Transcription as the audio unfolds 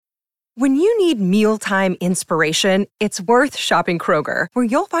When you need mealtime inspiration, it's worth shopping Kroger, where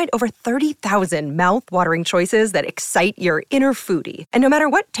you'll find over 30,000 mouth-watering choices that excite your inner foodie. And no matter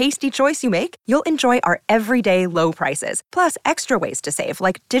what tasty choice you make, you'll enjoy our everyday low prices, plus extra ways to save,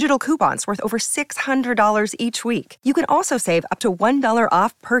 like digital coupons worth over $600 each week. You can also save up to $1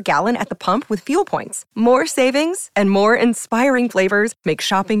 off per gallon at the pump with fuel points. More savings and more inspiring flavors make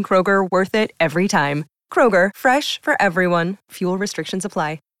shopping Kroger worth it every time. Kroger, fresh for everyone. Fuel restrictions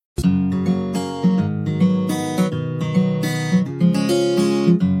apply.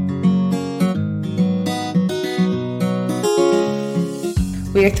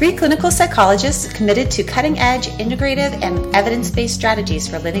 We are three clinical psychologists committed to cutting-edge, integrative, and evidence-based strategies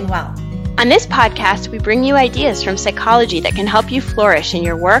for living well. On this podcast, we bring you ideas from psychology that can help you flourish in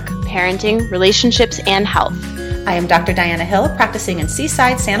your work, parenting, relationships, and health. I am Dr. Diana Hill, practicing in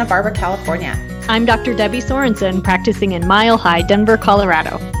Seaside, Santa Barbara, California. I'm Dr. Debbie Sorensen, practicing in Mile High, Denver,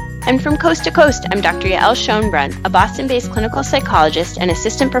 Colorado. And from coast to coast, I'm Dr. Yael Schoenbrunn, a Boston-based clinical psychologist and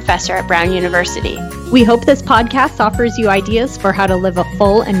assistant professor at Brown University. We hope this podcast offers you ideas for how to live a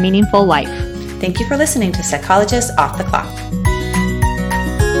full and meaningful life. Thank you for listening to Psychologists Off the Clock.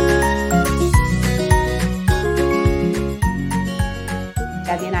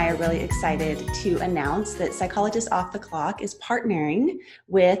 Debbie and I are really excited to announce that Psychologists Off the Clock is partnering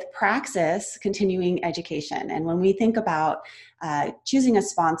with Praxis Continuing Education. And when we think about choosing a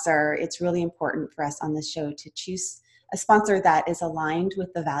sponsor, it's really important for us on this show to choose a sponsor that is aligned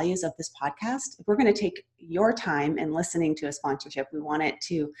with the values of this podcast. If we're going to take your time in listening to a sponsorship, we want it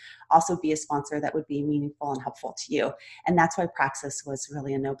to also be a sponsor that would be meaningful and helpful to you. And that's why Praxis was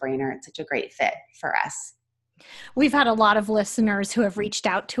really a no-brainer. It's such a great fit for us. We've had a lot of listeners who have reached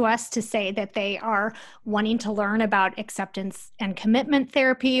out to us to say that they are wanting to learn about acceptance and commitment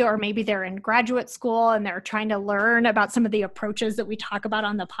therapy, or maybe they're in graduate school and they're trying to learn about some of the approaches that we talk about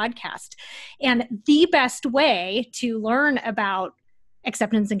on the podcast. And the best way to learn about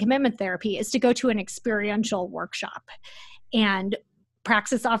acceptance and commitment therapy is to go to an experiential workshop. And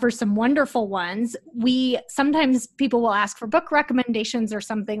Praxis offers some wonderful ones. Sometimes people will ask for book recommendations or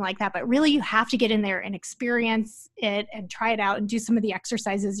something like that, but really you have to get in there and experience it and try it out and do some of the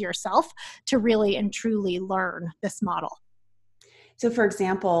exercises yourself to really and truly learn this model. So for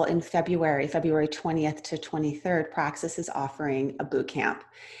example, in February 20th to 23rd, Praxis is offering a boot camp.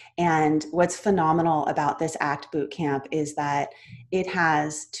 And what's phenomenal about this ACT boot camp is that it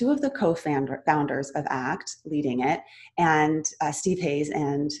has two of the co-founders of ACT leading it, and Steve Hayes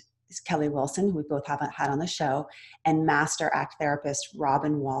and Kelly Wilson, who we both haven't had on the show, and master ACT therapist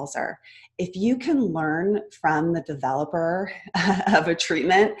Robin Walzer. If you can learn from the developer of a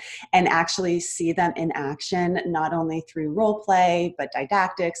treatment and actually see them in action, not only through role play, but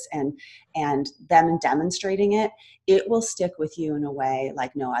didactics and them demonstrating it, it will stick with you in a way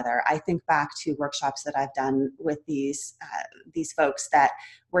like no other. I think back to workshops that I've done with these folks that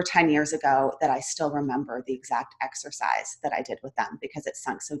were 10 years ago that I still remember the exact exercise that I did with them because it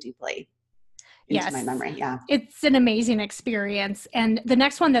sunk so deeply into my memory. Yeah. It's an amazing experience. And the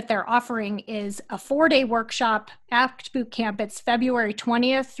next one that they're offering is a 4-day workshop, ACT Boot Camp. It's February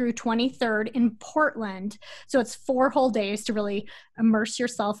 20th through 23rd in Portland. So it's 4 whole days to really immerse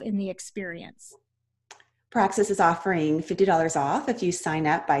yourself in the experience. Praxis is offering $50 off if you sign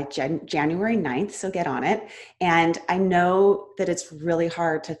up by January 9th, so get on it. And I know that it's really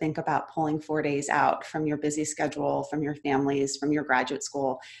hard to think about pulling 4 days out from your busy schedule, from your families, from your graduate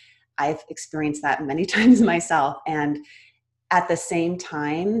school. I've experienced that many times myself. And at the same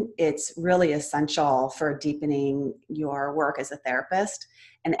time, it's really essential for deepening your work as a therapist.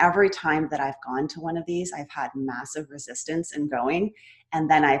 And every time that I've gone to one of these, I've had massive resistance in going. And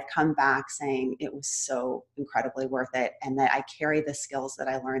then I've come back saying it was so incredibly worth it, and that I carry the skills that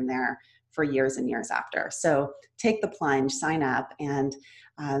I learned there for years and years after. So take the plunge, sign up, and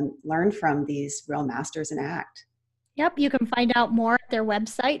learn from these real masters in ACT. Yep, you can find out more at their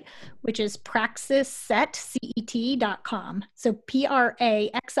website, which is praxiscet.com. So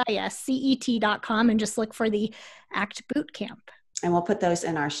praxiscet.com, and just look for the ACT Boot Camp. And we'll put those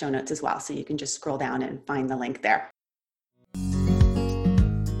in our show notes as well, so you can just scroll down and find the link there.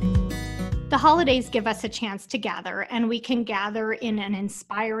 The holidays give us a chance to gather, and we can gather in an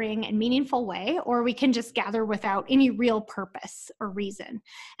inspiring and meaningful way, or we can just gather without any real purpose or reason.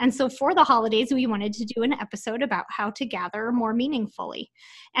 And so for the holidays, we wanted to do an episode about how to gather more meaningfully.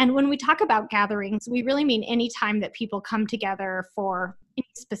 And when we talk about gatherings, we really mean any time that people come together for any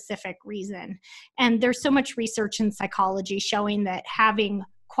specific reason. And there's so much research in psychology showing that having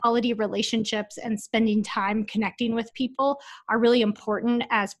quality relationships and spending time connecting with people are really important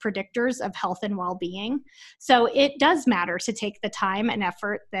as predictors of health and well-being. So it does matter to take the time and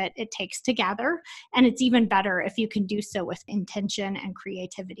effort that it takes to gather, and it's even better if you can do so with intention and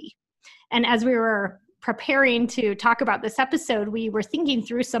creativity. And as we were preparing to talk about this episode, we were thinking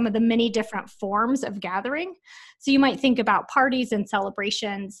through some of the many different forms of gathering. So you might think about parties and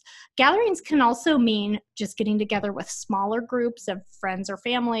celebrations. Gatherings can also mean just getting together with smaller groups of friends or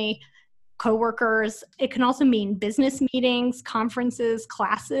family, coworkers. It can also mean business meetings, conferences,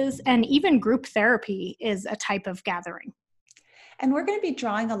 classes, and even group therapy is a type of gathering. And we're going to be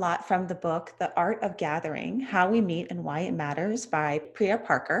drawing a lot from the book, The Art of Gathering, How We Meet and Why It Matters by Priya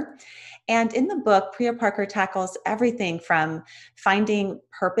Parker. And in the book, Priya Parker tackles everything from finding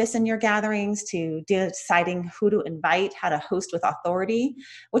purpose in your gatherings to deciding who to invite, how to host with authority,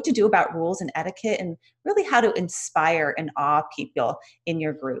 what to do about rules and etiquette, and really how to inspire and awe people in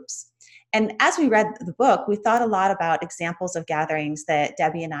your groups. And as we read the book, we thought a lot about examples of gatherings that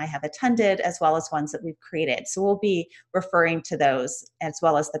Debbie and I have attended, as well as ones that we've created. So we'll be referring to those, as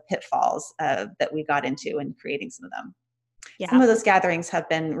well as the pitfalls that we got into in creating some of them. Yeah. Some of those gatherings have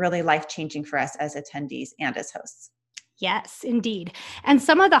been really life-changing for us as attendees and as hosts. Yes, indeed. And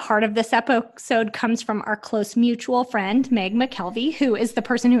some of the heart of this episode comes from our close mutual friend, Meg McKelvey, who is the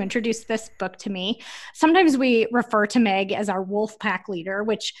person who introduced this book to me. Sometimes we refer to Meg as our Wolfpack leader,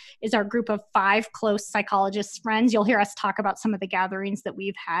 which is our group of 5 close psychologist friends. You'll hear us talk about some of the gatherings that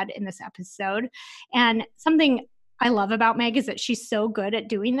we've had in this episode. And something I love about Meg is that she's so good at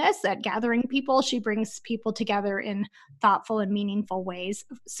doing this, at gathering people. She brings people together in thoughtful and meaningful ways.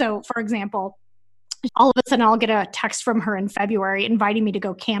 So, for example, all of a sudden I'll get a text from her in February inviting me to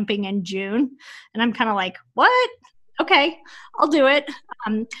go camping in June. And I'm kind of like, what? Okay, I'll do it.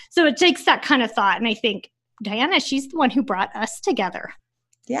 So it takes that kind of thought. And I think, Diana, she's the one who brought us together.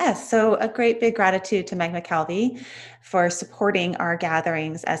 Yes. So a great big gratitude to Meg McKelvey for supporting our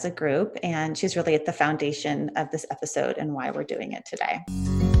gatherings as a group. And she's really at the foundation of this episode and why we're doing it today.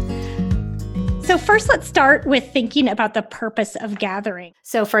 So first, let's start with thinking about the purpose of gathering.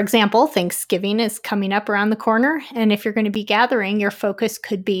 So for example, Thanksgiving is coming up around the corner. And if you're going to be gathering, your focus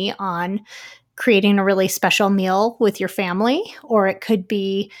could be on creating a really special meal with your family, or it could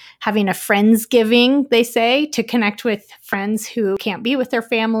be having a Friendsgiving, they say, to connect with friends who can't be with their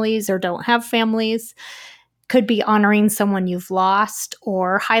families or don't have families. Could be honoring someone you've lost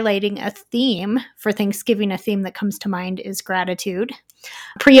or highlighting a theme. For Thanksgiving, a theme that comes to mind is gratitude.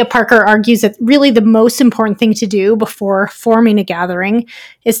 Priya Parker argues that really the most important thing to do before forming a gathering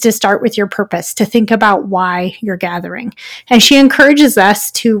is to start with your purpose, to think about why you're gathering. And she encourages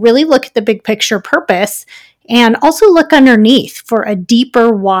us to really look at the big picture purpose and also look underneath for a deeper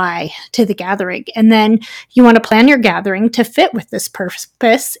why to the gathering. And then you want to plan your gathering to fit with this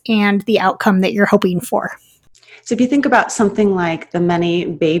purpose and the outcome that you're hoping for. So if you think about something like the many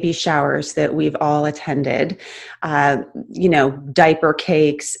baby showers that we've all attended, diaper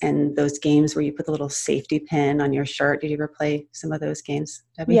cakes and those games where you put the little safety pin on your shirt. Did you ever play some of those games,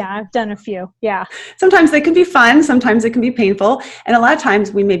 Debbie? Yeah, I've done a few. Yeah. Sometimes they can be fun. Sometimes it can be painful. And a lot of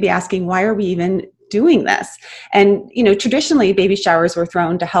times we may be asking, why are we even doing this? And, traditionally baby showers were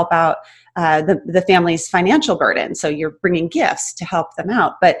thrown to help out the family's financial burden. So you're bringing gifts to help them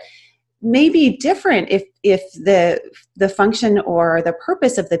out. But maybe different if the function or the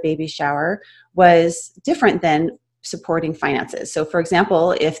purpose of the baby shower was different than supporting finances. So for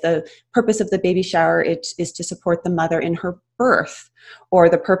example, if the purpose of the baby shower is to support the mother in her birth, or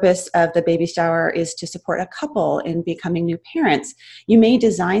the purpose of the baby shower is to support a couple in becoming new parents, you may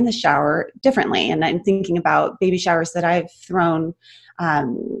design the shower differently. And I'm thinking about baby showers that I've thrown,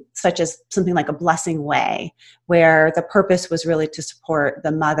 such as something like a Blessing Way, where the purpose was really to support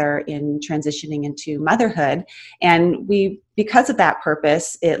the mother in transitioning into motherhood. And because of that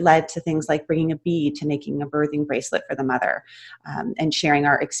purpose, it led to things like bringing a bead to making a birthing bracelet for the mother, and sharing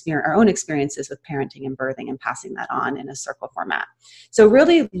our own experiences with parenting and birthing and passing that on in a circle format. So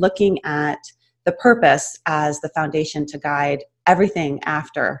really looking at the purpose as the foundation to guide everything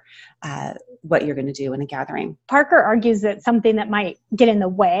after what you're going to do in a gathering. Parker argues that something that might get in the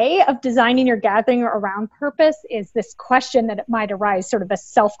way of designing your gathering around purpose is this question that it might arise, sort of a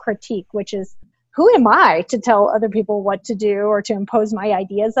self-critique, which is, who am I to tell other people what to do or to impose my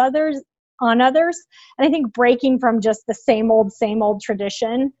ideas on others? And I think breaking from just the same old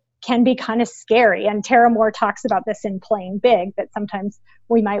tradition can be kind of scary. And Tara Moore talks about this in Playing Big, that sometimes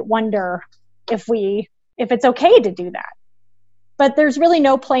we might wonder if it's okay to do that. But there's really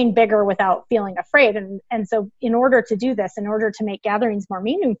no playing bigger without feeling afraid. And so in order to do this, in order to make gatherings more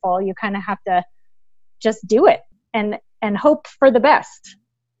meaningful, you kind of have to just do it and hope for the best.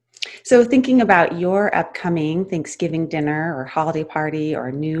 So thinking about your upcoming Thanksgiving dinner or holiday party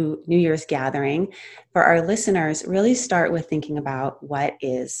or New Year's gathering, for our listeners, really start with thinking about what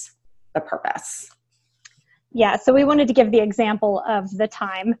is the purpose. Yeah, so we wanted to give the example of the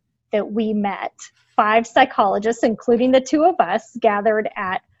time that we met. 5 psychologists, including the 2 of us, gathered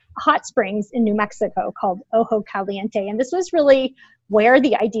at hot springs in New Mexico called Ojo Caliente. And this was really where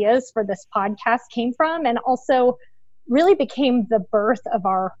the ideas for this podcast came from, and also really became the birth of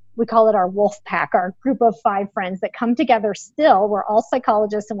we call it our wolf pack, our group of 5 friends that come together still. We're all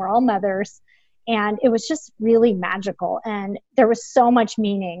psychologists and we're all mothers. And it was just really magical. And there was so much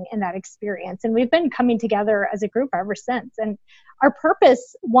meaning in that experience. And we've been coming together as a group ever since. And our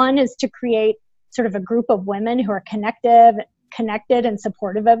purpose, one, is to create sort of a group of women who are connected and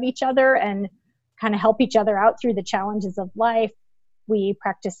supportive of each other and kind of help each other out through the challenges of life. We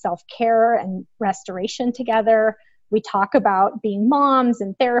practice self-care and restoration together. We talk about being moms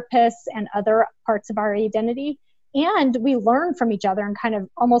and therapists and other parts of our identity. And we learn from each other and kind of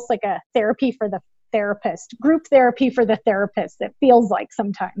almost like a therapy for the therapist, group therapy for the therapist, it feels like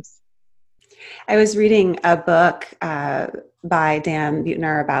sometimes. I was reading a book by Dan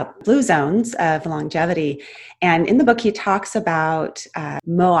Buettner about blue zones of longevity. And in the book, he talks about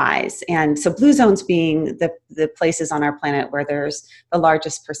Moais. And so blue zones being the places on our planet where there's the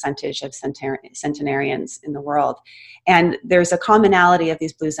largest percentage of centenarians in the world. And there's a commonality of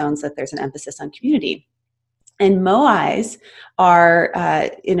these blue zones that there's an emphasis on community. And Moais are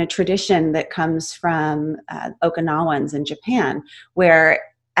in a tradition that comes from Okinawans in Japan, where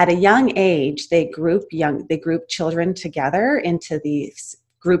at a young age, they group children together into these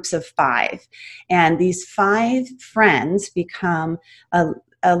groups of 5. And these 5 friends become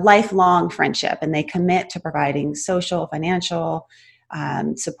a lifelong friendship, and they commit to providing social, financial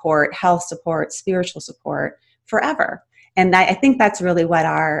support, health support, spiritual support forever. And I think that's really what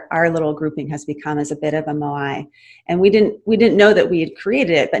our little grouping has become, as a bit of a moai. And we didn't know that we had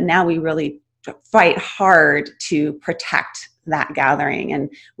created it, but now we really fight hard to protect that gathering.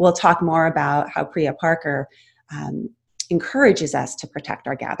 And we'll talk more about how Priya Parker encourages us to protect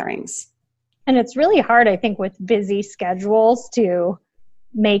our gatherings. And it's really hard, I think, with busy schedules to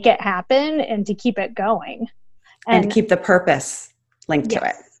make it happen and to keep it going. And to keep the purpose linked to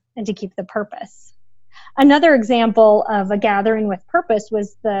it. And to keep the purpose. Another example of a gathering with purpose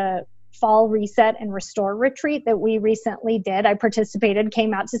was the Fall Reset and Restore retreat that we recently did. I participated,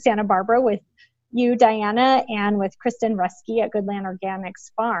 came out to Santa Barbara with you, Diana, and with Kristen Rusky at Goodland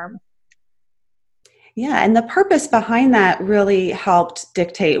Organics Farm. Yeah, and the purpose behind that really helped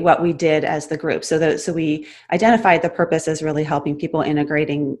dictate what we did as the group. So we identified the purpose as really helping people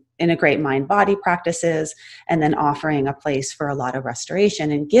integrate mind-body practices, and then offering a place for a lot of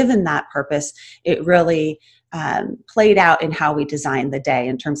restoration. And given that purpose, it really played out in how we designed the day,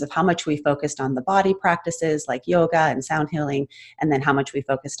 in terms of how much we focused on the body practices like yoga and sound healing, and then how much we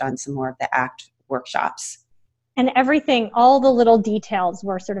focused on some more of the ACT workshops. And everything, all the little details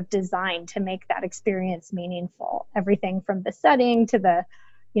were sort of designed to make that experience meaningful. Everything from the setting to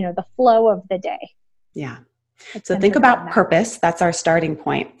the flow of the day. Yeah. So think about purpose. That's our starting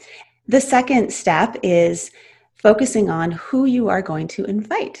point. The second step is focusing on who you are going to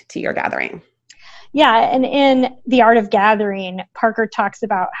invite to your gathering. Yeah. And in The Art of Gathering, Parker talks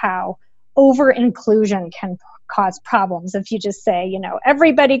about how over-inclusion can cause problems. If you just say,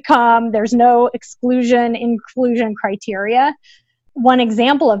 everybody come, there's no inclusion criteria. One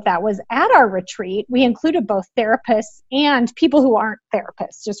example of that was at our retreat, we included both therapists and people who aren't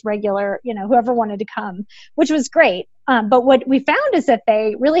therapists, just regular, whoever wanted to come, which was great. But what we found is that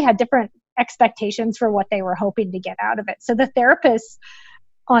they really had different expectations for what they were hoping to get out of it. So the therapists,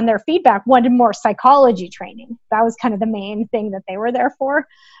 on their feedback, wanted more psychology training. That was kind of the main thing that they were there for.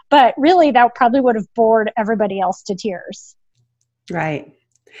 But really, that probably would have bored everybody else to tears. Right.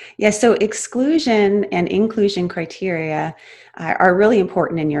 Yeah, so exclusion and inclusion criteria are really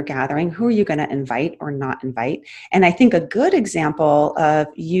important in your gathering. Who are you going to invite or not invite? And I think a good example of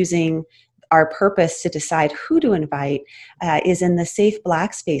using our purpose to decide who to invite is in the Safe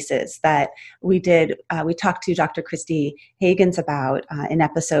Black Spaces that we did. We talked to Dr. Christy Hagens about in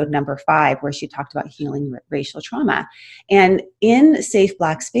episode number 5, where she talked about healing racial trauma. And in Safe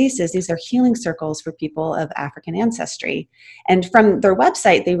Black Spaces, these are healing circles for people of African ancestry. And from their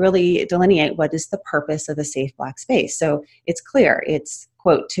website, they really delineate what is the purpose of a Safe Black Space. So it's clear. It's,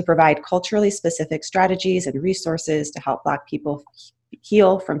 quote, to provide culturally specific strategies and resources to help Black people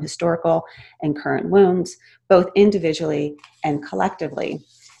heal from historical and current wounds, both individually and collectively.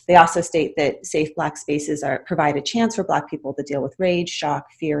 They also state that Safe Black Spaces provide a chance for Black people to deal with rage, shock,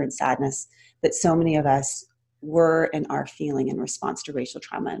 fear, and sadness that so many of us were and are feeling in response to racial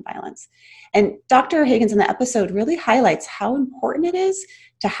trauma and violence. And Dr. Higgins in the episode really highlights how important it is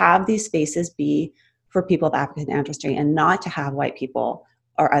to have these spaces be for people of African ancestry and not to have white people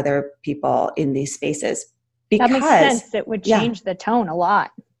or other people in these spaces. Because, that makes sense. It would change the tone a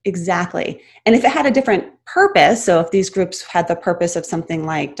lot. Exactly. And if it had a different purpose, so if these groups had the purpose of something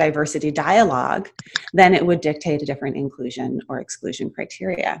like diversity dialogue, then it would dictate a different inclusion or exclusion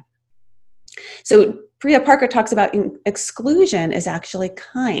criteria. So Priya Parker talks about exclusion is actually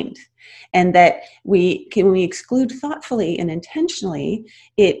kind, and that when we exclude thoughtfully and intentionally,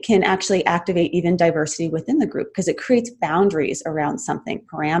 it can actually activate even diversity within the group because it creates boundaries around something,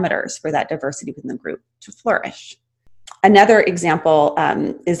 parameters for that diversity within the group to flourish. Another example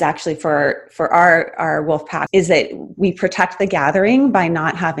is actually for our wolf pack is that we protect the gathering by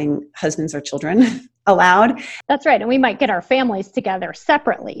not having husbands or children allowed. That's right. And we might get our families together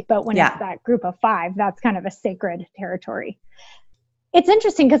separately, but when it's that group of 5, that's kind of a sacred territory. It's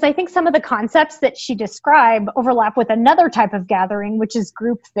interesting because I think some of the concepts that she described overlap with another type of gathering, which is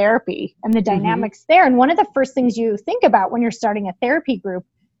group therapy and the dynamics there. And one of the first things you think about when you're starting a therapy group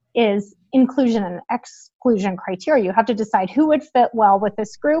is inclusion and exclusion criteria. You have to decide who would fit well with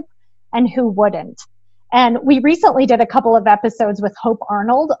this group and who wouldn't. And we recently did a couple of episodes with Hope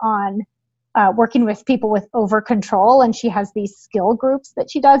Arnold on working with people with over control, and she has these skill groups that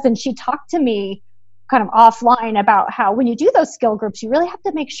she does. And she talked to me kind of offline about how when you do those skill groups, you really have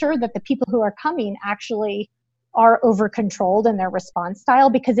to make sure that the people who are coming actually are over controlled in their response style,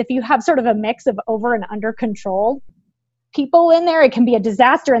 because if you have sort of a mix of over and under controlled people in there, it can be a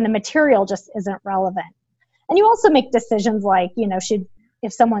disaster and the material just isn't relevant. And you also make decisions like,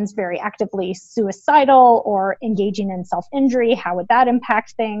 if someone's very actively suicidal or engaging in self-injury, how would that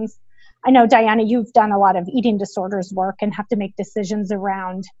impact things? I know, Diana, you've done a lot of eating disorders work and have to make decisions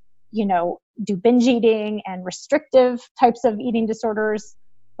around, do binge eating and restrictive types of eating disorders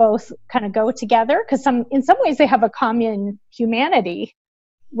both kind of go together? Because in some ways they have a common humanity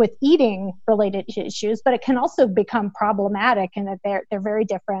with eating related issues, but it can also become problematic in that they're very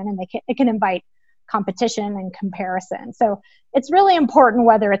different, and it can invite competition and comparison. So it's really important,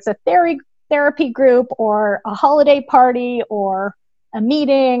 whether it's a therapy group or a holiday party or a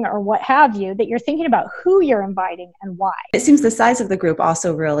meeting or what have you, that you're thinking about who you're inviting and why. It seems the size of the group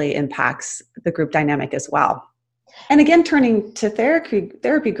also really impacts the group dynamic as well. And again, turning to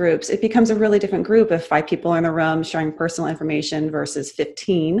therapy groups, it becomes a really different group if 5 people are in the room sharing personal information versus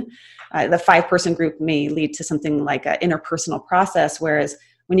 15. The 5-person group may lead to something like an interpersonal process, whereas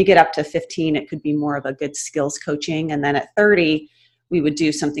when you get up to 15, it could be more of a good skills coaching. And then at 30, we would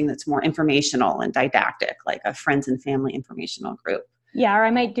do something that's more informational and didactic, like a friends and family informational group. Yeah, or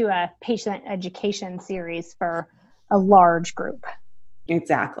I might do a patient education series for a large group.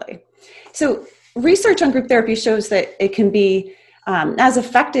 Exactly. So research on group therapy shows that it can be as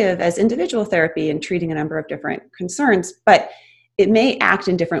effective as individual therapy in treating a number of different concerns, but it may act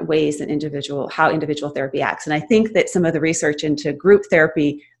in different ways than how individual therapy acts. And I think that some of the research into group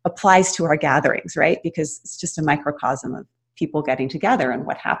therapy applies to our gatherings, right? Because it's just a microcosm of people getting together and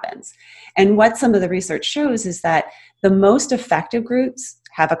what happens. And what some of the research shows is that the most effective groups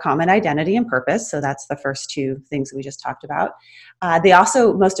have a common identity and purpose. So that's the first 2 things we just talked about. They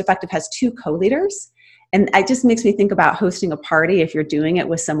also, most effective, has 2 co-leaders. And it just makes me think about hosting a party. If you're doing it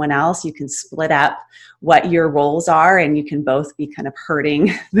with someone else, you can split up what your roles are, and you can both be kind of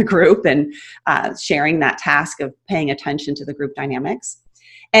herding the group and sharing that task of paying attention to the group dynamics.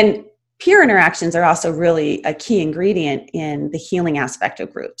 And peer interactions are also really a key ingredient in the healing aspect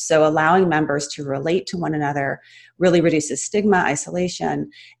of groups. So allowing members to relate to one another really reduces stigma,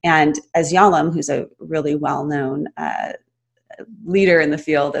 isolation. And as Yalom, who's a really well-known leader in the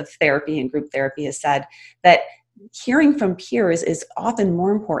field of therapy and group therapy, has said that hearing from peers is often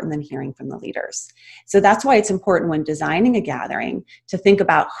more important than hearing from the leaders. So that's why it's important when designing a gathering to think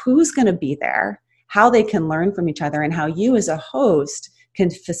about who's going to be there, how they can learn from each other, and how you as a host can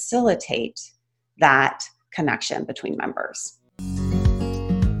facilitate that connection between members.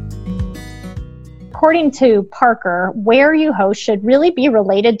 According to Parker, where you host should really be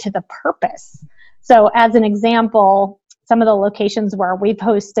related to the purpose. So as an example, some of the locations where we've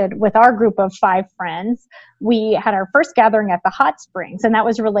hosted with our group of 5 friends, we had our first gathering at the Hot Springs, and that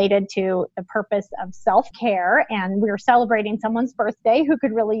was related to the purpose of self-care. And we were celebrating someone's birthday who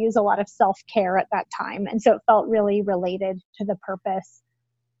could really use a lot of self-care at that time. And so it felt really related to the purpose.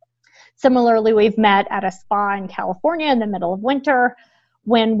 Similarly, we've met at a spa in California in the middle of winter.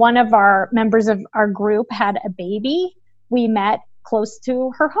 When one of our members of our group had a baby, we met close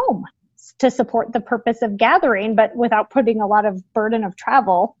to her home to support the purpose of gathering, but without putting a lot of burden of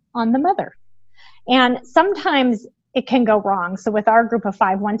travel on the mother. And sometimes it can go wrong. So with our group of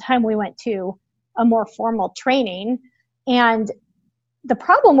 5, one time we went to a more formal training, and the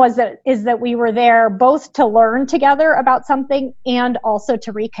problem is that we were there both to learn together about something and also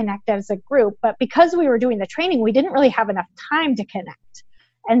to reconnect as a group. But because we were doing the training, we didn't really have enough time to connect.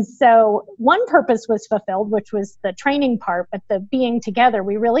 And so one purpose was fulfilled, which was the training part, but the being together,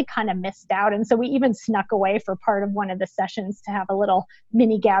 we really kind of missed out. And so we even snuck away for part of one of the sessions to have a little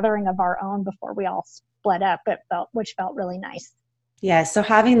mini gathering of our own before we all split up, which felt really nice. Yeah, so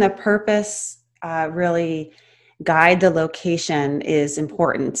having the purpose really guide the location is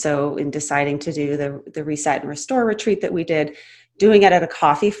important. So in deciding to do the Reset and Restore retreat that we did, doing it at a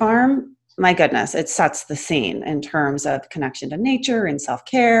coffee farm, my goodness, it sets the scene in terms of connection to nature and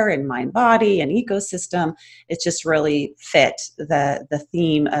self-care and mind, body, and ecosystem. It just really fit the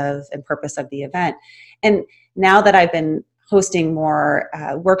theme of and purpose of the event. And now that I've been hosting more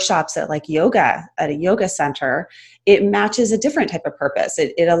workshops at like yoga at a yoga center, it matches a different type of purpose.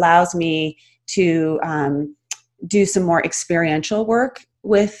 It allows me to do some more experiential work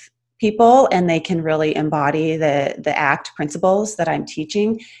with people, and they can really embody the ACT principles that I'm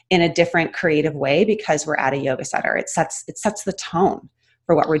teaching in a different creative way because we're at a yoga center. It sets the tone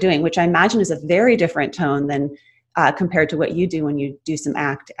for what we're doing, which I imagine is a very different tone than compared to what you do when you do some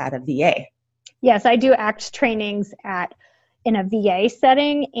ACT at a VA. Yes, I do ACT trainings in a VA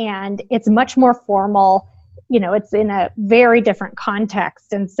setting, and it's much more formal. You know, it's in a very different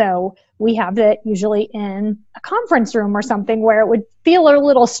context. And so we have it usually in a conference room or something where it would feel a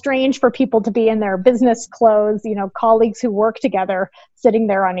little strange for people to be in their business clothes, you know, colleagues who work together sitting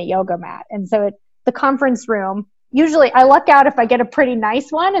there on a yoga mat. And so the conference room, usually I luck out if I get a pretty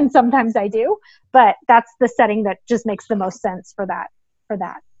nice one, and sometimes I do, but that's the setting that just makes the most sense for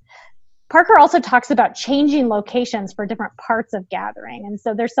that. Parker also talks about changing locations for different parts of gathering. And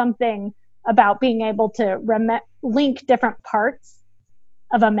so there's something about being able to link different parts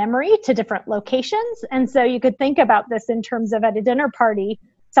of a memory to different locations. And so you could think about this in terms of at a dinner party,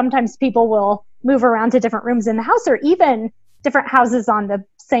 sometimes people will move around to different rooms in the house or even different houses on the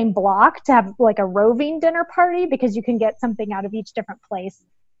same block to have like a roving dinner party because you can get something out of each different place.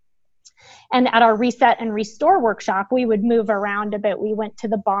 And at our Reset and Restore workshop, we would move around a bit. We went to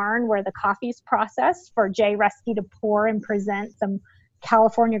the barn where the coffee's processed for Jay Reske to pour and present some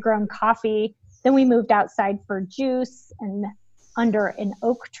California grown coffee. Then we moved outside for juice and under an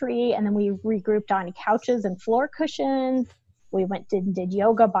oak tree. And then we regrouped on couches and floor cushions. We went and did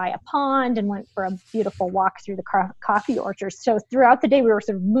yoga by a pond and went for a beautiful walk through the coffee orchard. So throughout the day, we were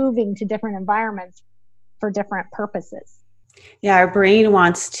sort of moving to different environments for different purposes. Yeah, our brain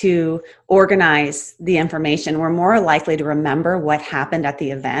wants to organize the information. We're more likely to remember what happened at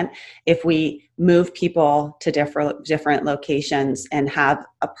the event if we move people to different locations and have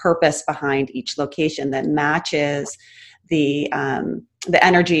a purpose behind each location that matches the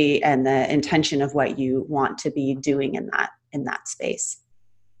energy and the intention of what you want to be doing in that space.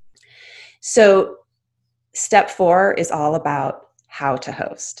 So step 4 is all about how to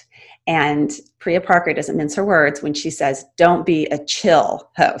host. And Priya Parker doesn't mince her words when she says, don't be a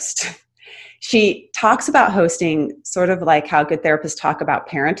chill host. She talks about hosting sort of like how good therapists talk about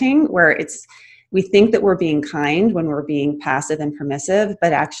parenting, where we think that we're being kind when we're being passive and permissive,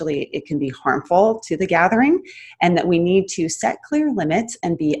 but actually it can be harmful to the gathering, and that we need to set clear limits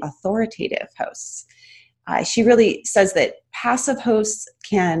and be authoritative hosts. She really says that passive hosts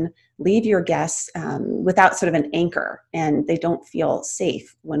can leave your guests without sort of an anchor, and they don't feel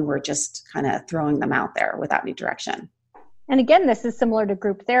safe when we're just kind of throwing them out there without any direction. And again, this is similar to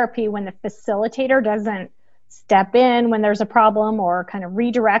group therapy when the facilitator doesn't step in when there's a problem or kind of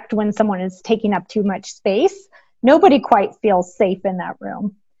redirect when someone is taking up too much space. Nobody quite feels safe in that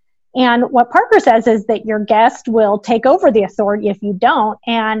room. And what Parker says is that your guest will take over the authority if you don't.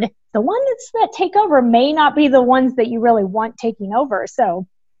 And the ones that take over may not be the ones that you really want taking over. So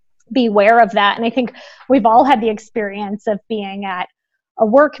beware of that. And I think we've all had the experience of being at a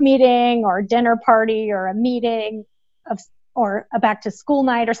work meeting or a dinner party or a meeting or a back to school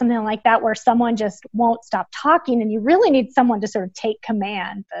night or something like that, where someone just won't stop talking. And you really need someone to sort of take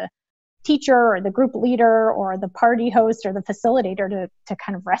command, the teacher or the group leader or the party host or the facilitator to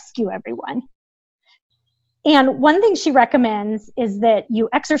kind of rescue everyone. And one thing she recommends is that you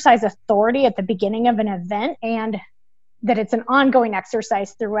exercise authority at the beginning of an event and that it's an ongoing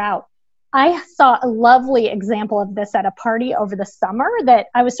exercise throughout. I saw a lovely example of this at a party over the summer that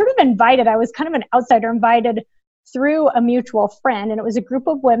I was sort of invited. I was kind of an outsider, invited through a mutual friend, and it was a group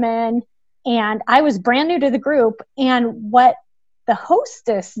of women, and I was brand new to the group. And what the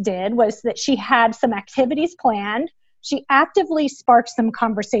hostess did was that she had some activities planned she actively sparked some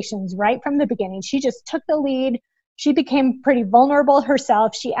conversations right from the beginning. She just took the lead. She became pretty vulnerable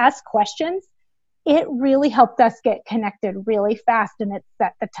herself. She asked questions. It really helped us get connected really fast, and it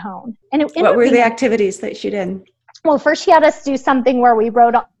set the tone. And what were the activities that she did? Well, first she had us do something where we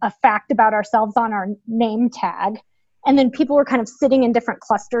wrote a fact about ourselves on our name tag. And then people were kind of sitting in different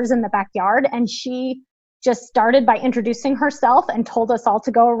clusters in the backyard. And she just started by introducing herself and told us all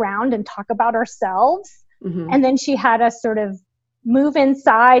to go around and talk about ourselves. Mm-hmm. And then she had us sort of move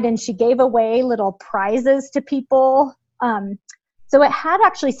inside, and she gave away little prizes to people. So it had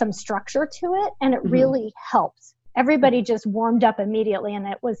actually some structure to it, and it really helped. Everybody just warmed up immediately, and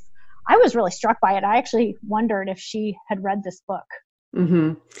I was really struck by it. I actually wondered if she had read this book.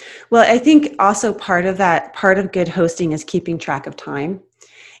 Mm-hmm. Well, I think also part of good hosting is keeping track of time.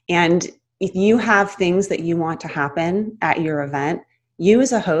 And if you have things that you want to happen at your event, you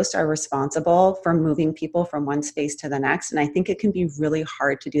as a host are responsible for moving people from one space to the next. And I think it can be really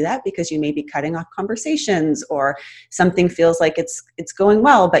hard to do that because you may be cutting off conversations, or something feels like it's going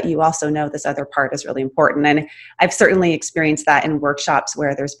well, but you also know this other part is really important. And I've certainly experienced that in workshops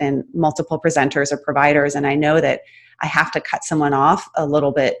where there's been multiple presenters or providers, and I know that I have to cut someone off a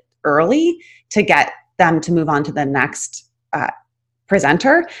little bit early to get them to move on to the next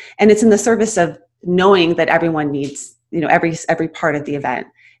presenter. And it's in the service of knowing that everyone needs, every part of the event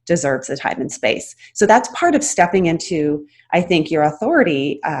deserves the time and space. So that's part of stepping into, I think, your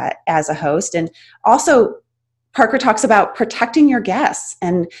authority as a host. And also, Parker talks about protecting your guests,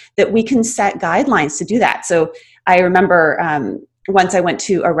 and that we can set guidelines to do that. So I remember once I went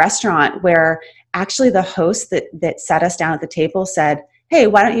to a restaurant where actually the host that sat us down at the table said, "Hey,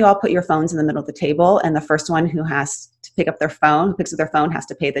 why don't you all put your phones in the middle of the table, and the first one who has to pick up their phone, who picks up their phone, has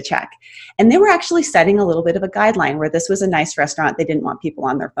to pay the check." And they were actually setting a little bit of a guideline where this was a nice restaurant. They didn't want people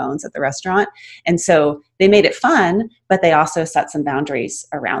on their phones at the restaurant. And so they made it fun, but they also set some boundaries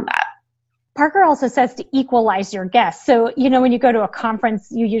around that. Parker also says to equalize your guests. So, when you go to a conference,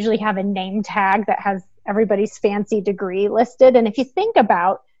 you usually have a name tag that has everybody's fancy degree listed. And if you think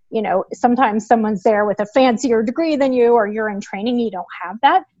about, sometimes someone's there with a fancier degree than you, or you're in training, you don't have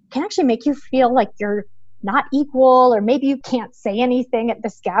that, it can actually make you feel like you're not equal, or maybe you can't say anything at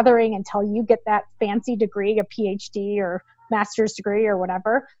this gathering until you get that fancy degree, a PhD or master's degree or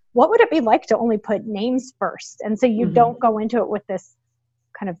whatever. What would it be like to only put names first? And so you don't go into it with this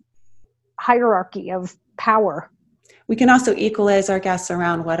kind of hierarchy of power. We can also equalize our guests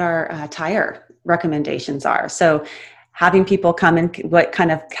around what our attire recommendations are. So having people come in what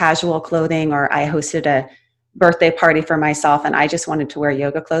kind of casual clothing, or I hosted a birthday party for myself and I just wanted to wear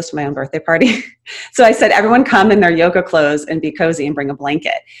yoga clothes to my own birthday party. So I said, everyone come in their yoga clothes and be cozy and bring a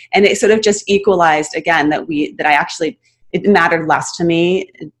blanket. And it sort of just equalized again it mattered less to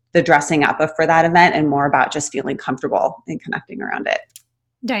me, the dressing up for that event, and more about just feeling comfortable and connecting around it.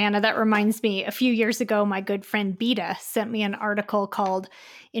 Diana, that reminds me, a few years ago, my good friend Beta sent me an article called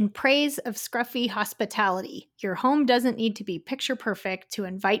 "In Praise of Scruffy Hospitality, Your Home Doesn't Need to Be Picture Perfect to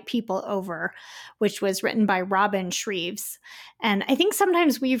Invite People Over," which was written by Robin Shreves. And I think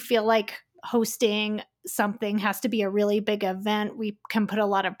sometimes we feel like hosting something has to be a really big event. We can put a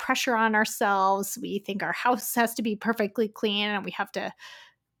lot of pressure on ourselves. We think our house has to be perfectly clean and we have to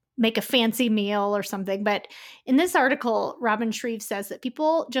make a fancy meal or something. But in this article, Robin Shreve says that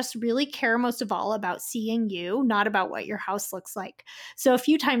people just really care most of all about seeing you, not about what your house looks like. So a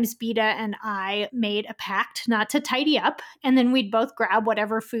few times Beta and I made a pact not to tidy up, and then we'd both grab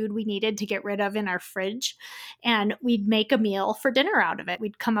whatever food we needed to get rid of in our fridge, and we'd make a meal for dinner out of it.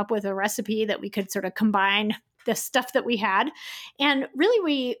 We'd come up with a recipe that we could sort of combine the stuff that we had. And really,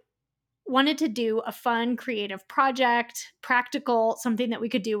 we wanted to do a fun, creative project, practical, something that we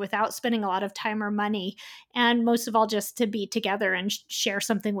could do without spending a lot of time or money. And most of all, just to be together and share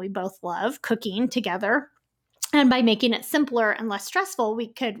something we both love, cooking together. And by making it simpler and less stressful, we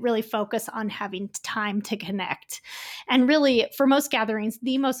could really focus on having time to connect. And really, for most gatherings,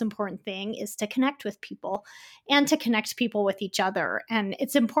 the most important thing is to connect with people and to connect people with each other. And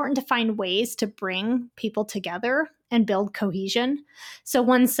it's important to find ways to bring people together and build cohesion. So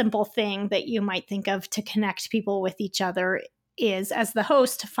one simple thing that you might think of to connect people with each other is, as the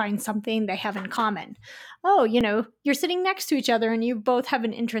host, to find something they have in common. Oh, you're sitting next to each other and you both have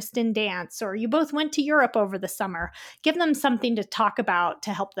an interest in dance, or you both went to Europe over the summer. Give them something to talk about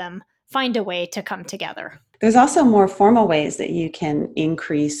to help them find a way to come together. There's also more formal ways that you can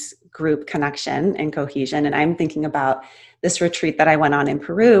increase group connection and cohesion. And I'm thinking about this retreat that I went on in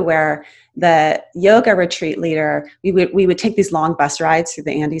Peru, where the yoga retreat leader, we would take these long bus rides through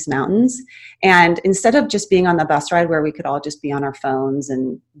the Andes Mountains. And instead of just being on the bus ride where we could all just be on our phones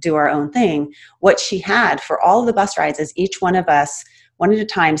and do our own thing, what she had for all of the bus rides is each one of us, one at a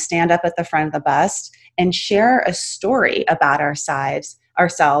time, stand up at the front of the bus and share a story about ourselves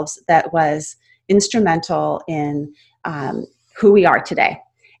that was instrumental in who we are today.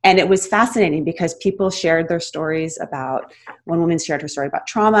 And it was fascinating because people shared their stories about, one woman shared her story about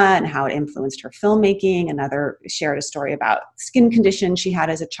trauma and how it influenced her filmmaking. Another shared a story about skin condition she had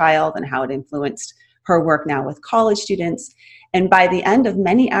as a child and how it influenced her work now with college students. And by the end of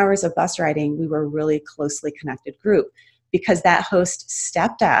many hours of bus riding, we were a really closely connected group because that host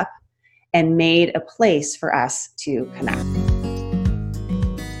stepped up and made a place for us to connect.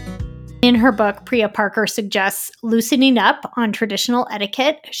 In her book, Priya Parker suggests loosening up on traditional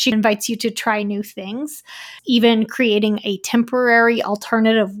etiquette. She invites you to try new things, even creating a temporary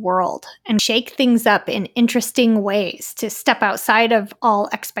alternative world, and shake things up in interesting ways to step outside of all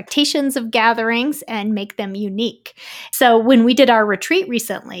expectations of gatherings and make them unique. So when we did our retreat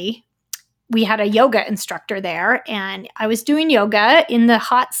recently, we had a yoga instructor there, and I was doing yoga in the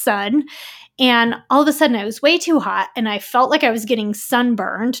hot sun. And all of a sudden it was way too hot and I felt like I was getting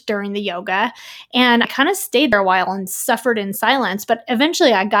sunburned during the yoga. And I kind of stayed there a while and suffered in silence. But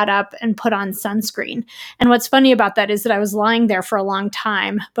eventually I got up and put on sunscreen. And what's funny about that is that I was lying there for a long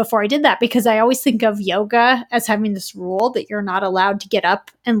time before I did that, because I always think of yoga as having this rule that you're not allowed to get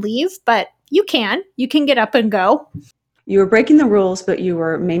up and leave, but you can get up and go. You were breaking the rules, but you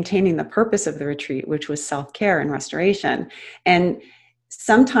were maintaining the purpose of the retreat, which was self-care and restoration. And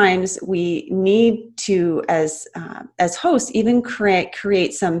sometimes we need to, as hosts, even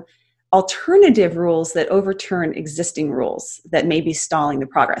create some alternative rules that overturn existing rules that may be stalling the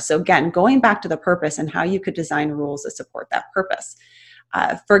progress. So again, going back to the purpose and how you could design rules that support that purpose.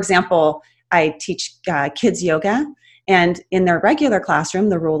 For example, I teach kids yoga, and in their regular classroom,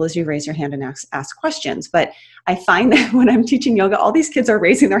 the rule is you raise your hand and ask questions. But I find that when I'm teaching yoga, all these kids are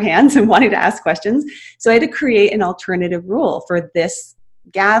raising their hands and wanting to ask questions. So I had to create an alternative rule for this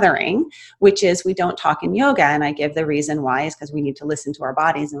gathering, which is we don't talk in yoga. And I give the reason why is because we need to listen to our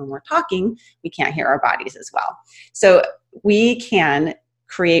bodies. And when we're talking, we can't hear our bodies as well. So we can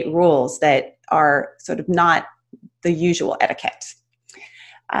create rules that are sort of not the usual etiquette.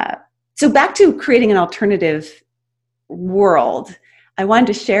 So back to creating an alternative world, I wanted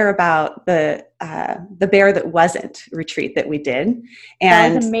to share about the Bear That Wasn't retreat that we did.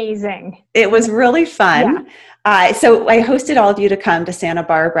 And that was amazing. It was really fun. Yeah. So I hosted all of you to come to Santa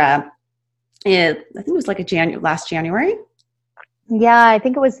Barbara. I think it was like last January. Yeah, I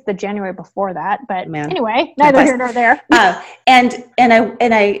think it was the January before that, but anyway, neither here nor there. And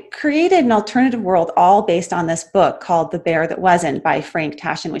I created an alternative world all based on this book called The Bear That Wasn't by Frank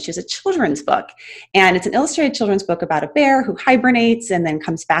Tashin, which is a children's book. And it's an illustrated children's book about a bear who hibernates and then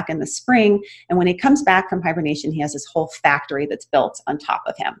comes back in the spring. And when he comes back from hibernation, he has this whole factory that's built on top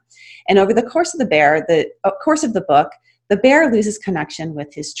of him. And over the course of the book, the bear loses connection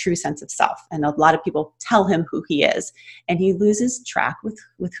with his true sense of self. And a lot of people tell him who he is. And he loses track with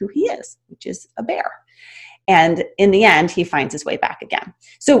who he is, which is a bear. And in the end, he finds his way back again.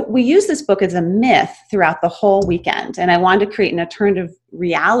 So we use this book as a myth throughout the whole weekend. And I wanted to create an alternative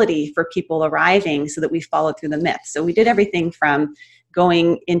reality for people arriving so that we followed through the myth. So we did everything from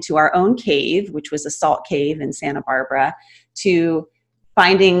going into our own cave, which was a salt cave in Santa Barbara, to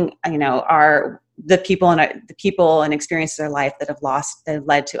finding, the people and experiences of their life that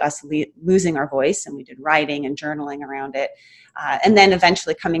led to us losing our voice, and we did writing and journaling around it, and then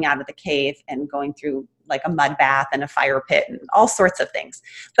eventually coming out of the cave and going through like a mud bath and a fire pit and all sorts of things.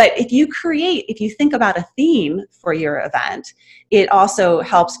 But if you think about a theme for your event, it also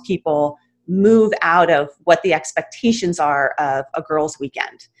helps people move out of what the expectations are of a girls'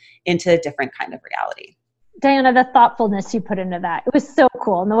 weekend into a different kind of reality. Diana, the thoughtfulness you put into that, it was so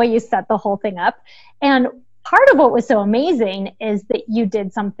cool. And the way you set the whole thing up. And part of what was so amazing is that you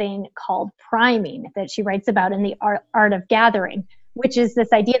did something called priming that she writes about in the Art of Gathering, which is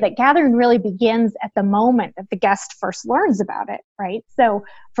this idea that gathering really begins at the moment that the guest first learns about it, right? So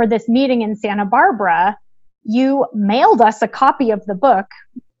for this meeting in Santa Barbara, you mailed us a copy of the book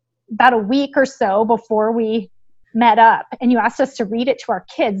about a week or so before we met up, and you asked us to read it to our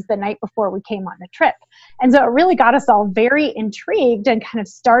kids the night before we came on the trip. And so it really got us all very intrigued and kind of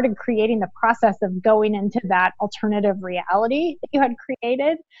started creating the process of going into that alternative reality that you had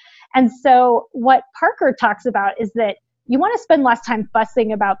created. And so what Parker talks about is that you want to spend less time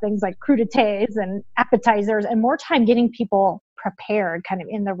fussing about things like crudités and appetizers and more time getting people prepared, kind of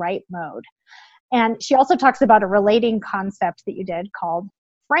in the right mode. And she also talks about a relating concept that you did called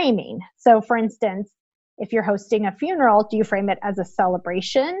framing. So for instance, if you're hosting a funeral, do you frame it as a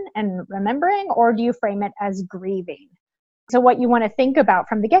celebration and remembering, or do you frame it as grieving? So what you want to think about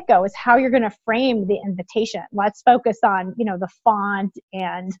from the get-go is how you're going to frame the invitation. Let's focus on, the font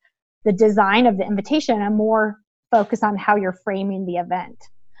and the design of the invitation, and more focus on how you're framing the event.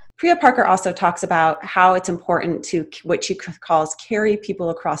 Priya Parker also talks about how it's important to what she calls carry people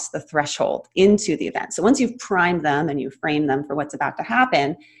across the threshold into the event. So once you've primed them and you frame them for what's about to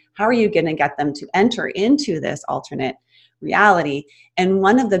happen, how are you going to get them to enter into this alternate reality? And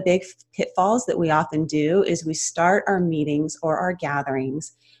one of the big pitfalls that we often do is we start our meetings or our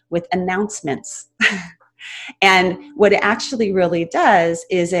gatherings with announcements. And what it actually really does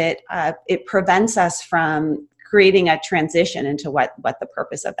is it prevents us from creating a transition into what the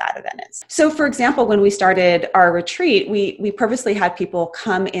purpose of that event is. So for example, when we started our retreat, we purposely had people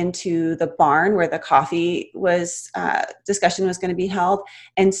come into the barn where the coffee discussion was going to be held,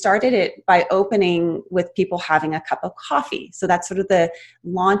 and started it by opening with people having a cup of coffee. So that's sort of the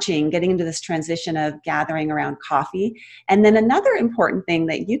launching, getting into this transition of gathering around coffee. And then another important thing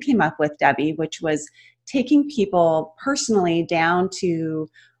that you came up with, Debbie, which was taking people personally down to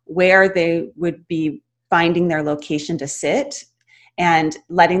where they would be finding their location to sit and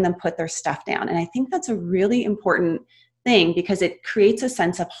letting them put their stuff down. And I think that's a really important thing because it creates a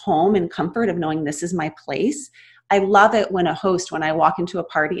sense of home and comfort of knowing this is my place. I love it when I walk into a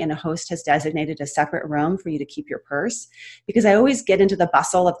party and a host has designated a separate room for you to keep your purse, because I always get into the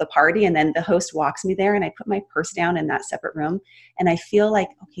bustle of the party and then the host walks me there and I put my purse down in that separate room and I feel like,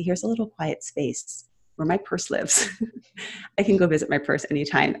 okay, here's a little quiet space where my purse lives. I can go visit my purse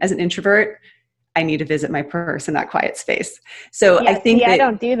anytime. As an introvert, I need to visit my purse in that quiet space. So I think I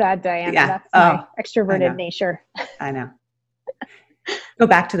don't do that, Diana. Yeah. That's my extroverted nature. I know. Go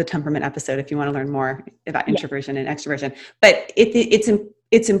back to the temperament episode if you want to learn more about introversion and extroversion. But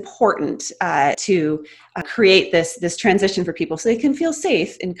it's important to create this transition for people so they can feel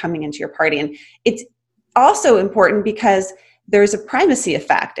safe in coming into your party. And it's also important because there's a primacy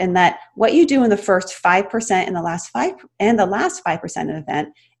effect, and that what you do in the first 5% and the last 5% of the event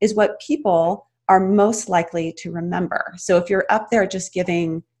is what people are most likely to remember. So if you're up there just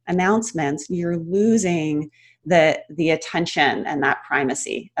giving announcements, you're losing the attention and that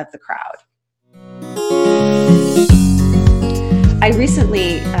primacy of the crowd. I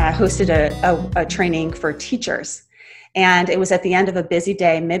recently hosted a training for teachers, and it was at the end of a busy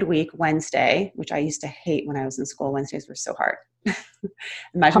day, midweek Wednesday, which I used to hate when I was in school. Wednesdays were so hard.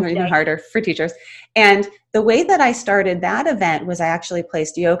 Imagine they're even harder for teachers. And the way that I started that event was I actually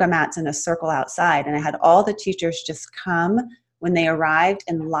placed yoga mats in a circle outside, and I had all the teachers just come when they arrived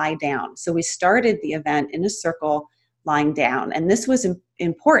and lie down. So we started the event in a circle, lying down. And this was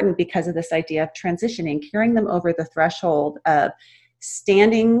important because of this idea of transitioning, carrying them over the threshold of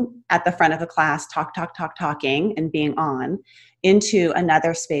standing at the front of the class, talking and being on, into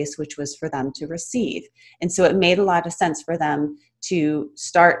another space, which was for them to receive. And so it made a lot of sense for them to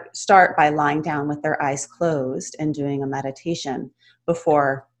start by lying down with their eyes closed and doing a meditation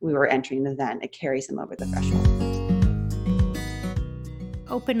before we were entering the event. It carries them over the threshold.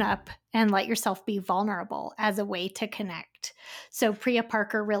 Open up and let yourself be vulnerable as a way to connect. So Priya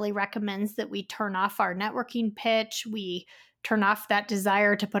Parker really recommends that we turn off our networking pitch. We turn off that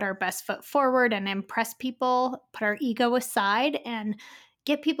desire to put our best foot forward and impress people, put our ego aside, and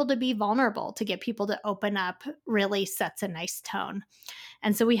get people to be vulnerable, to get people to open up really sets a nice tone.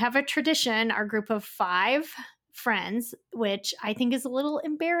 And so we have a tradition, our group of 5 friends, which I think is a little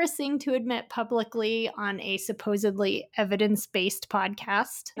embarrassing to admit publicly on a supposedly evidence-based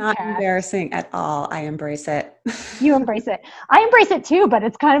podcast. Not embarrassing at all. I embrace it. You embrace it. I embrace it too, but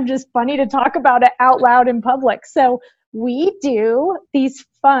it's kind of just funny to talk about it out loud in public. So we do these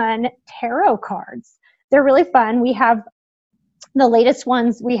fun tarot cards. They're really fun. We have the latest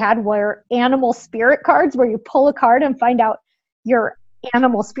ones we had were animal spirit cards, where you pull a card and find out your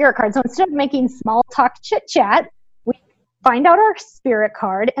animal spirit card. So instead of making small talk chit chat, we find out our spirit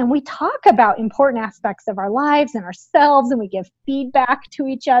card and we talk about important aspects of our lives and ourselves, and we give feedback to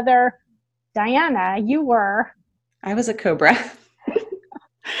each other. Diana, I was a Cobra.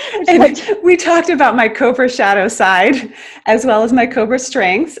 And we talked about my Cobra shadow side as well as my Cobra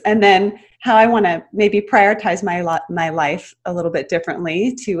strengths, and then how I want to maybe prioritize my life a little bit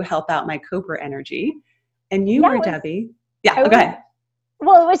differently to help out my Cobra energy. And you were Debbie. Yeah, go ahead.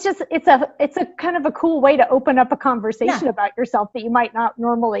 Well, it's a kind of a cool way to open up a conversation about yourself that you might not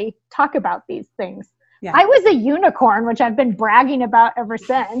normally talk about these things. Yeah. I was a unicorn, which I've been bragging about ever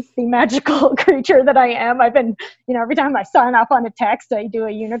since, the magical creature that I am. I've been, every time I sign off on a text, I do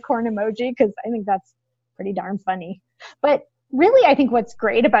a unicorn emoji because I think that's pretty darn funny. But really, I think what's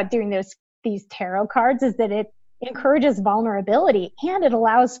great about doing these tarot cards is that it encourages vulnerability, and it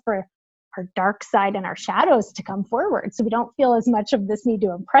allows for our dark side and our shadows to come forward. So we don't feel as much of this need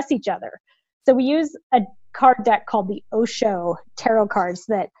to impress each other. So we use a card deck called the Osho Tarot Cards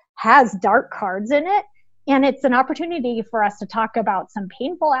that has dark cards in it. And it's an opportunity for us to talk about some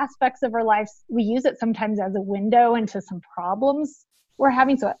painful aspects of our lives. We use it sometimes as a window into some problems we're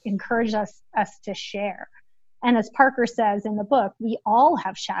having. So it encourages us to share. And as Parker says in the book, we all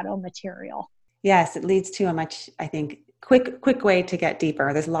have shadow material. Yes, it leads to a much, I think, quick way to get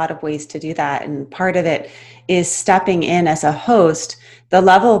deeper. There's a lot of ways to do that. And part of it is stepping in as a host. The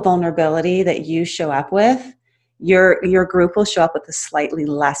level of vulnerability that you show up with, your group will show up with a slightly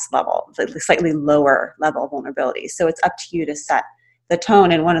less level, slightly lower level of vulnerability. So it's up to you to set the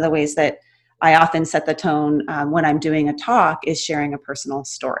tone. And one of the ways that I often set the tone when I'm doing a talk is sharing a personal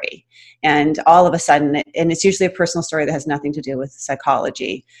story. And all of a sudden, and it's usually a personal story that has nothing to do with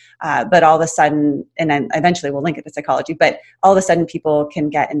psychology, but all of a sudden, and then eventually we'll link it to psychology, but all of a sudden people can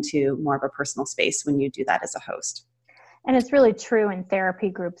get into more of a personal space when you do that as a host. And it's really true in therapy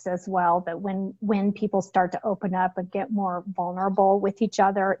groups as well, that when people start to open up and get more vulnerable with each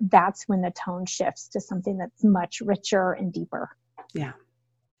other, that's when the tone shifts to something that's much richer and deeper. Yeah.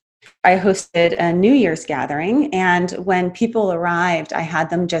 I hosted a New Year's gathering, and when people arrived, I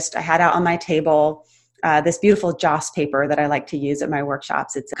had out on my table this beautiful joss paper that I like to use at my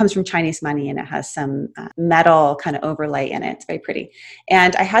workshops. It comes from Chinese money, and it has some metal kind of overlay in it. It's very pretty.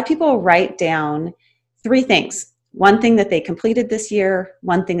 And I had people write down 3 things. One thing that they completed this year,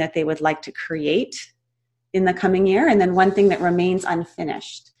 one thing that they would like to create in the coming year, and then one thing that remains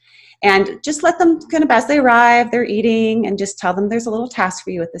unfinished. And just let them kind of, as they arrive, they're eating, and just tell them there's a little task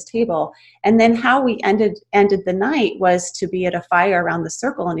for you at this table. And then how we ended the night was to be at a fire around the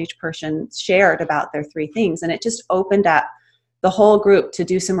circle, and each person shared about their 3 things. And it just opened up the whole group to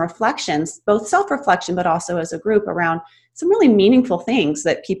do some reflections, both self-reflection, but also as a group around some really meaningful things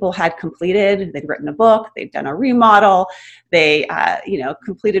that people had completed. They'd written a book, they'd done a remodel, they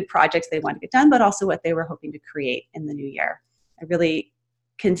completed projects they wanted to get done, but also what they were hoping to create in the new year. I really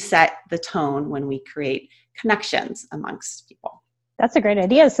can set the tone when we create connections amongst people. That's a great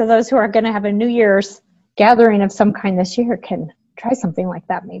idea. So those who are going to have a New Year's gathering of some kind this year can try something like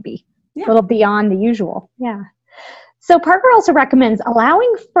that, maybe a little beyond the usual. Yeah. So Parker also recommends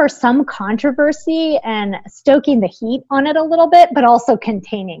allowing for some controversy and stoking the heat on it a little bit, but also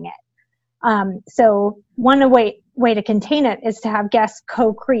containing it. So one way to contain it is to have guests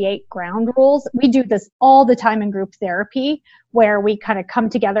co-create ground rules. We do this all the time in group therapy, where we kind of come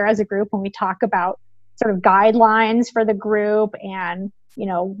together as a group and we talk about sort of guidelines for the group and,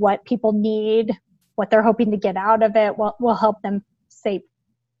 what people need, what they're hoping to get out of it, what will help them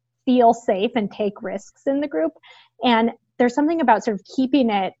feel safe and take risks in the group. And there's something about sort of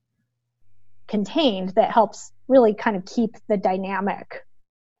keeping it contained that helps really kind of keep the dynamic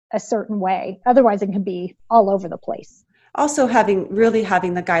a certain way. Otherwise, it can be all over the place. Also, having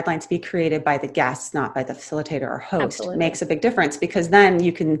the guidelines be created by the guests, not by the facilitator or host, Absolutely. Makes a big difference, because then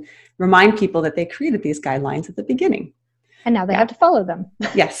you can remind people that they created these guidelines at the beginning. And now they have to follow them.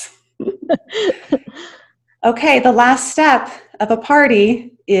 Yes. Okay, the last step of a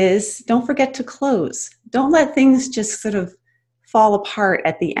party is don't forget to close. Don't let things just sort of fall apart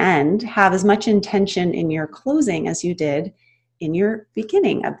at the end. Have as much intention in your closing as you did in your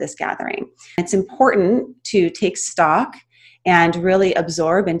beginning of this gathering. It's important to take stock and really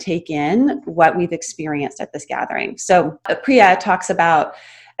absorb and take in what we've experienced at this gathering. So Priya talks about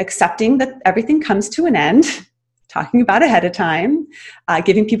accepting that everything comes to an end, talking about ahead of time,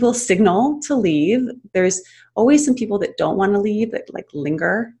 giving people a signal to leave. There's always some people that don't want to leave, that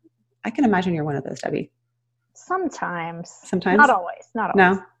linger. I can imagine you're one of those, Debbie. Sometimes. Sometimes? Not always.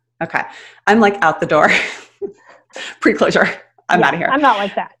 No? Okay. I'm out the door. Pre-closure. I'm out of here. I'm not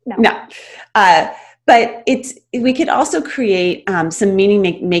like that. No. But we could also create some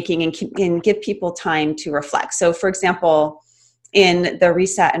meaning making and give people time to reflect. So for example, in the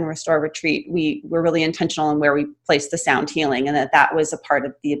Reset and Restore retreat, we were really intentional in where we placed the sound healing, and that was a part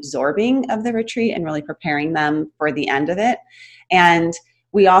of the absorbing of the retreat and really preparing them for the end of it. And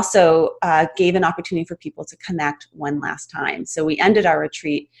we also gave an opportunity for people to connect one last time. So we ended our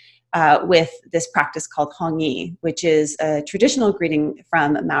retreat with this practice called Hong Yi, which is a traditional greeting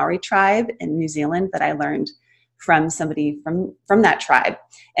from a Maori tribe in New Zealand that I learned from somebody from that tribe.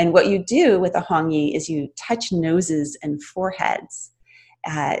 And what you do with a Hong Yi is you touch noses and foreheads.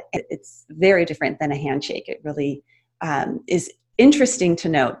 It's very different than a handshake. It really is interesting to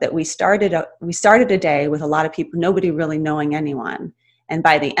note that we started a day with a lot of people, nobody really knowing anyone. And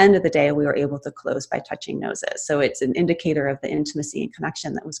by the end of the day, we were able to close by touching noses. So it's an indicator of the intimacy and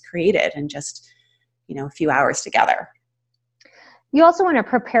connection that was created in just, a few hours together. You also want to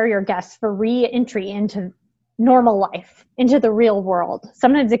prepare your guests for re-entry into normal life, into the real world.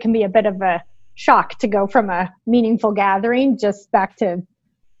 Sometimes it can be a bit of a shock to go from a meaningful gathering just back to,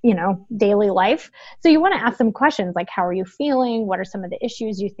 daily life. So you want to ask them questions like, how are you feeling? What are some of the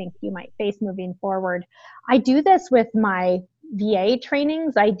issues you think you might face moving forward? I do this with my VA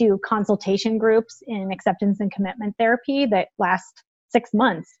trainings. I do consultation groups in acceptance and commitment therapy that last 6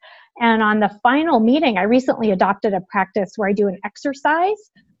 months. And on the final meeting, I recently adopted a practice where I do an exercise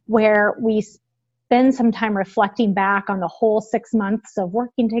where we spend some time reflecting back on the whole 6 months of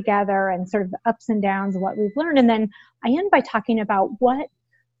working together and sort of the ups and downs of what we've learned. And then I end by talking about what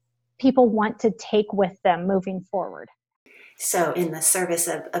people want to take with them moving forward. So in the service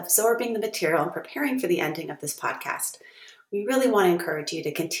of absorbing the material and preparing for the ending of this podcast, we really want to encourage you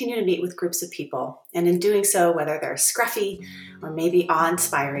to continue to meet with groups of people. And in doing so, whether they're scruffy or maybe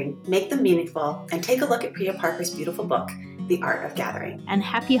awe-inspiring, make them meaningful and take a look at Priya Parker's beautiful book, The Art of Gathering. And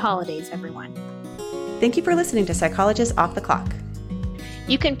happy holidays, everyone. Thank you for listening to Psychologists Off the Clock.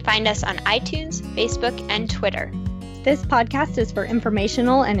 You can find us on iTunes, Facebook, and Twitter. This podcast is for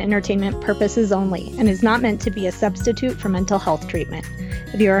informational and entertainment purposes only and is not meant to be a substitute for mental health treatment.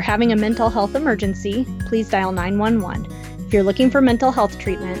 If you are having a mental health emergency, please dial 911. If you're looking for mental health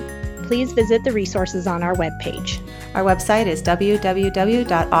treatment, please visit the resources on our webpage. Our website is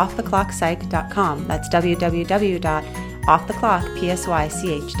www.offtheclockpsych.com. That's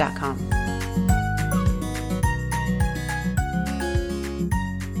www.offtheclockpsych.com.